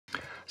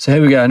So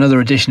here we go,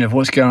 another edition of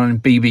what's going on in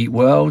b.beat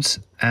world,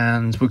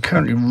 and we're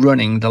currently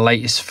running the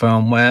latest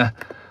firmware.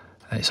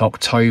 It's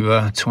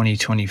October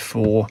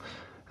 2024,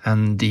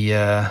 and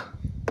the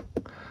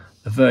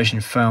version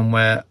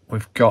firmware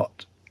we've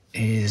got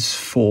is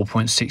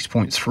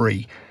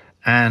 4.6.3.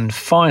 And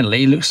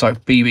finally, looks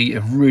like b.beat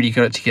have really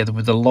got it together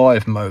with the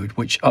live mode,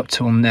 which up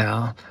till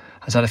now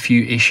has had a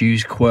few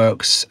issues,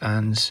 quirks,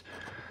 and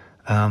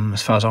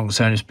as far as I'm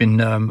concerned, it's been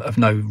of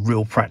no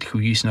real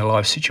practical use in a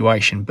live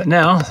situation. But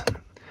now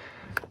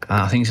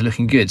things are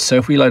looking good. So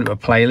if we load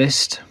up a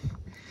playlist,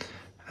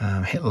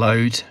 hit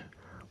load,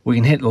 we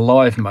can hit the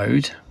live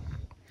mode,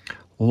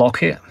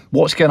 lock it.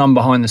 What's going on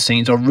behind the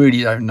scenes, I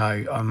really don't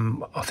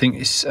know. I think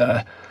it's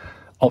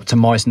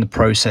optimizing the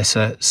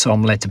processor, so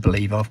I'm led to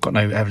believe. I've got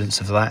no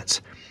evidence of that,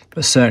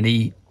 but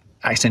certainly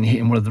accidentally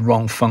hitting one of the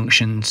wrong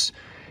functions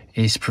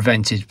is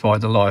prevented by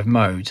the live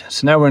mode.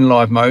 So now we're in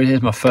live mode.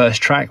 Here's my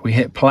first track. We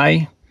hit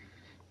play.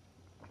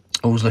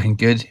 All's looking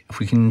good. If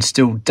we can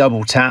still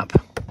double tap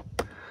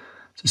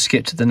to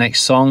skip to the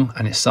next song,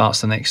 and it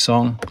starts the next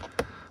song,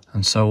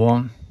 and so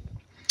on.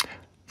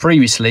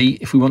 Previously,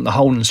 if we want the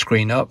holding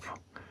screen up,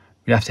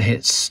 we'd have to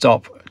hit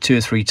stop 2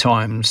 or 3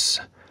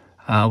 times.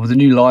 With the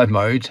new live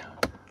mode,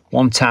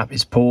 one tap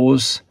is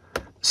pause,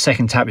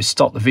 second tap is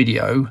stop the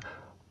video,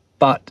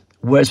 but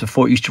whereas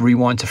before it used to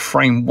rewind to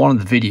frame 1 of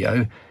the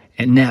video,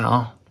 it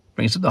now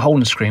brings up the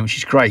holding screen, which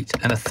is great,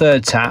 and a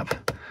third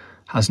tap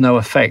has no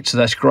effect, so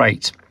that's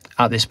great.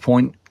 At this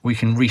point, we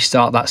can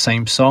restart that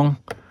same song,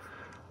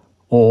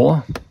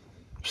 or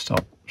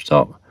stop,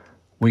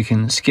 we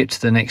can skip to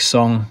the next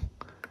song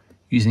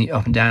using the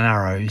up and down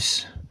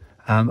arrows,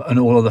 and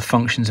all other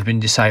functions have been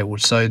disabled,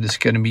 so there's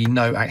going to be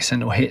no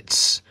accidental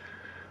hits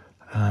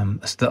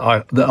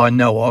that I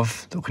know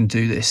of that can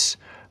do this.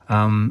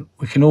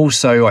 We can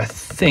also, I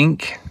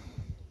think,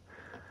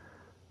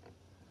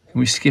 can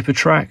we skip a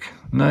track?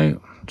 No.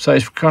 So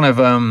it's kind of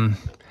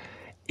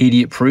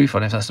idiot proof. I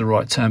don't know if that's the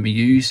right term to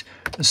use,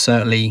 but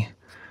certainly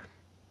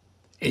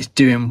it's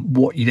doing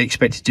what you'd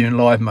expect it to do in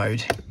live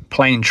mode.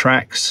 Playing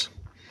tracks,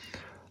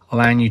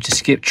 allowing you to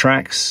skip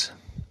tracks,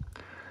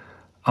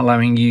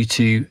 allowing you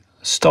to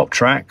stop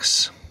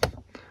tracks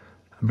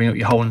and bring up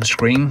your holding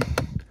screen,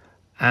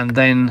 and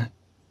then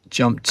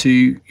jump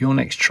to your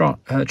next track.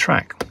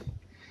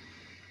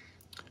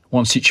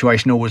 One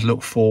situation I always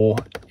look for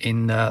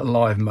in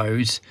live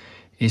modes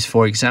is,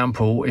 for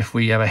example, if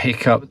we have a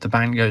hiccup, the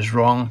band goes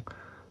wrong,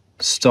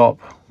 stop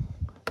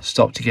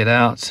to get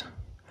out.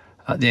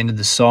 At the end of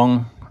the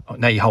song,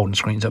 now your holding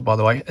screen's up, by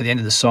the way. At the end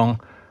of the song,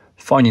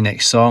 find your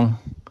next song,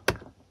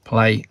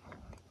 play,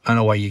 and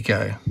away you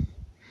go.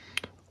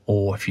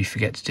 Or if you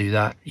forget to do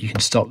that, you can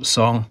stop the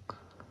song,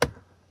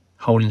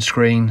 holding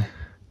screen,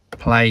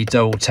 play,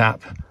 double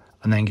tap,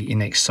 and then get your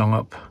next song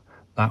up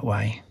that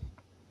way.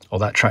 Or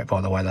that track, by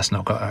the way, that's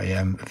not got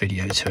a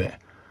video to it.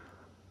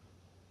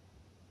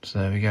 So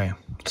there we go.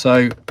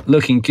 So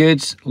looking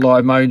good.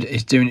 Live mode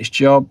is doing its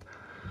job.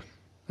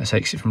 Let's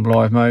exit from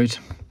live mode.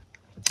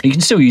 You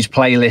can still use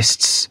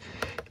playlists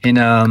in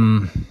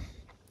the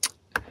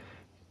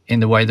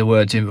way they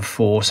were doing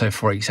before. So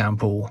for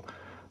example,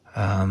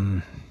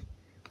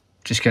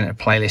 just going to a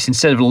playlist,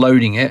 instead of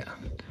loading it,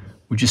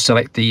 we just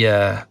select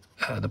the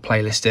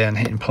playlist there and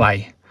hitting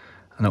play,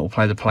 and it will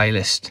play the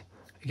playlist.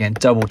 Again,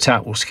 double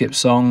tap will skip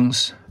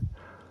songs,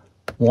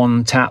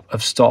 1 tap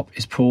of stop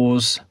is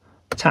pause,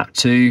 tap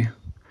 2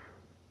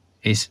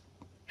 is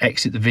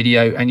exit the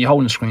video, and your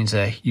holding screen's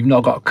there. You've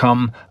not got to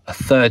come a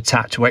third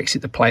tap to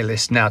exit the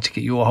playlist now to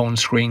get your holding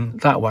screen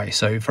that way.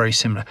 So very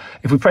similar.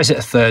 If we press it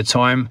a third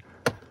time,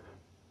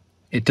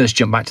 it does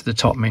jump back to the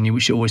top menu,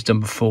 which it's always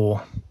done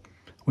before,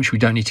 which we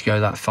don't need to go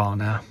that far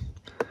now.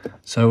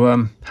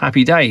 So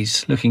happy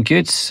days, looking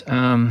good.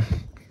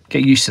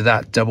 Get used to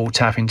that double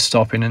tapping,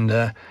 stopping,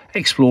 and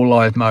explore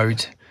live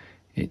mode.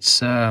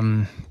 It's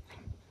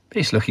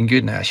looking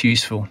good now. It's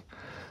useful.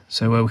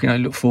 So we can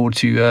only look forward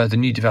to the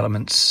new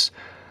developments.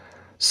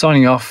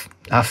 Signing off.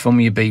 Have fun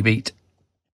with your b.beat.